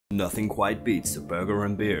Nothing quite beats a burger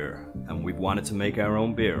and beer, and we've wanted to make our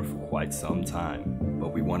own beer for quite some time,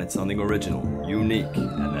 but we wanted something original, unique,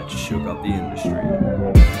 and that shook up the industry.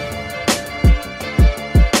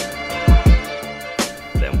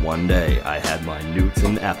 Then one day I had my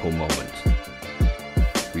Newton Apple moment.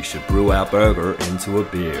 We should brew our burger into a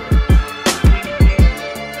beer.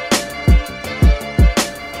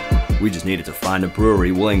 We just needed to find a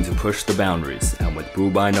brewery willing to push the boundaries, and with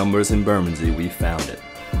Brew By Numbers in Bermondsey we found it.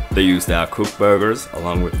 They used our cooked burgers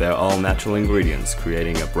along with their all-natural ingredients,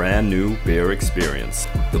 creating a brand new beer experience.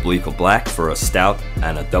 The Bleecker Black for a stout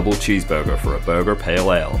and a double cheeseburger for a burger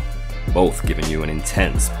pale ale, both giving you an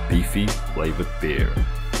intense, beefy, flavoured beer.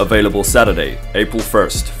 Available Saturday, April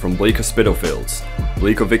 1st from Bleecker Spitalfields,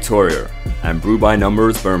 Bleecker Victoria, and Brew By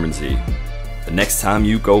Numbers Bermondsey. The next time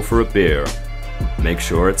you go for a beer, make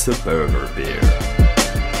sure it's a burger beer.